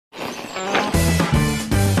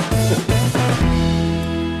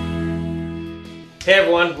Hey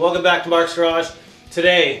everyone, welcome back to Mark's Garage.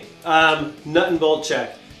 Today, nut and bolt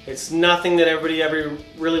check. It's nothing that everybody ever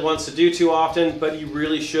really wants to do too often, but you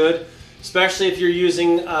really should, especially if you're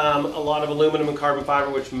using a lot of aluminum and carbon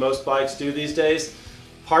fiber, which most bikes do these days.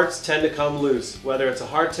 Parts tend to come loose, whether it's a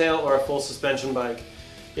hardtail or a full suspension bike.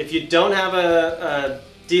 If you don't have a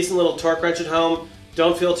decent little torque wrench at home,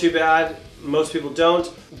 don't feel too bad. Most people don't,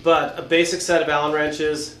 but a basic set of Allen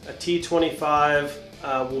wrenches, a T25,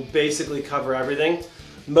 will basically cover everything.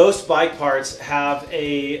 Most bike parts have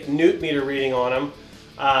a newton meter reading on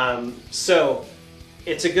them, so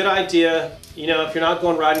it's a good idea, you know, if you're not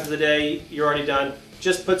going riding for the day, you're already done,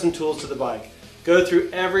 just put some tools to the bike. Go through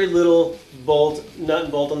every little bolt, nut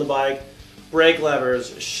and bolt on the bike, brake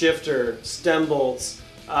levers, shifter, stem bolts,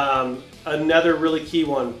 another really key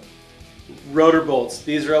one, rotor bolts.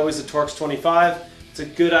 These are always the Torx 25. It's a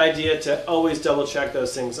good idea to always double check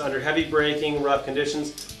those things. Under heavy braking, rough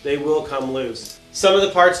conditions, they will come loose. Some of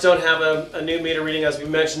the parts don't have a newton meter reading, as we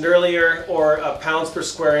mentioned earlier, or a pounds per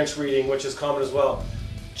square inch reading, which is common as well.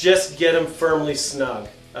 Just get them firmly snug.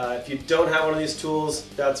 If you don't have one of these tools,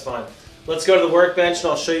 that's fine. Let's go to the workbench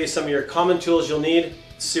and I'll show you some of your common tools you'll need.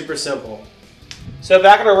 It's super simple. So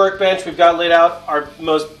back at our workbench, we've got laid out our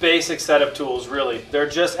most basic set of tools, really. They're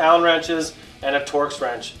just Allen wrenches and a Torx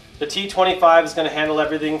wrench. The T25 is going to handle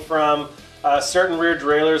everything from certain rear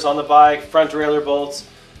derailleurs on the bike, front derailleur bolts,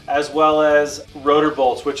 as well as rotor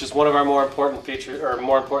bolts, which is one of our more important features, or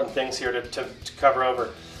more important things here to cover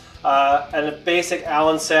over. And a basic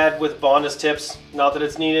Allen set with Bondus tips, not that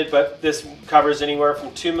it's needed, but this covers anywhere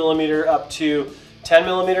from 2mm up to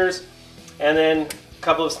 10mm. And then a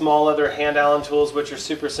couple of small other hand Allen tools, which are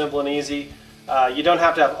super simple and easy. You don't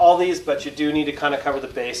have to have all these, but you do need to kind of cover the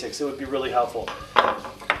basics. It would be really helpful.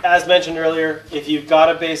 As mentioned earlier, if you've got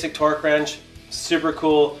a basic torque wrench, super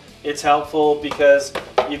cool. It's helpful because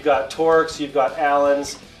you've got Torx, you've got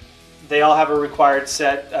Allens. They all have a required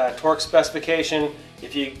set torque specification.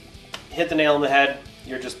 If you hit the nail on the head,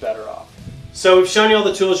 you're just better off. So we've shown you all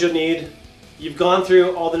the tools you'll need. You've gone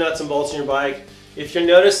through all the nuts and bolts in your bike. If you're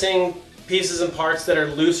noticing pieces and parts that are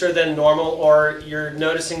looser than normal, or you're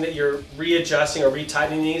noticing that you're readjusting or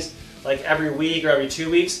retightening these like every week or every 2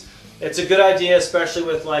 weeks, it's a good idea, especially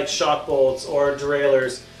with like shock bolts or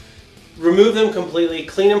derailleurs. Remove them completely,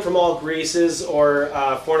 clean them from all greases or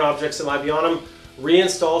foreign objects that might be on them,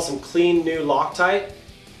 reinstall some clean new Loctite,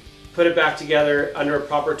 put it back together under a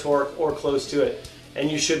proper torque or close to it, and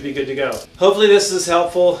you should be good to go. Hopefully this is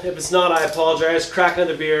helpful. If it's not, I apologize. Crack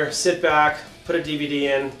another beer, sit back, put a DVD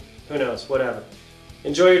in, who knows, whatever.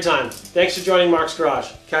 Enjoy your time. Thanks for joining Mark's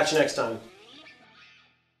Garage. Catch you next time.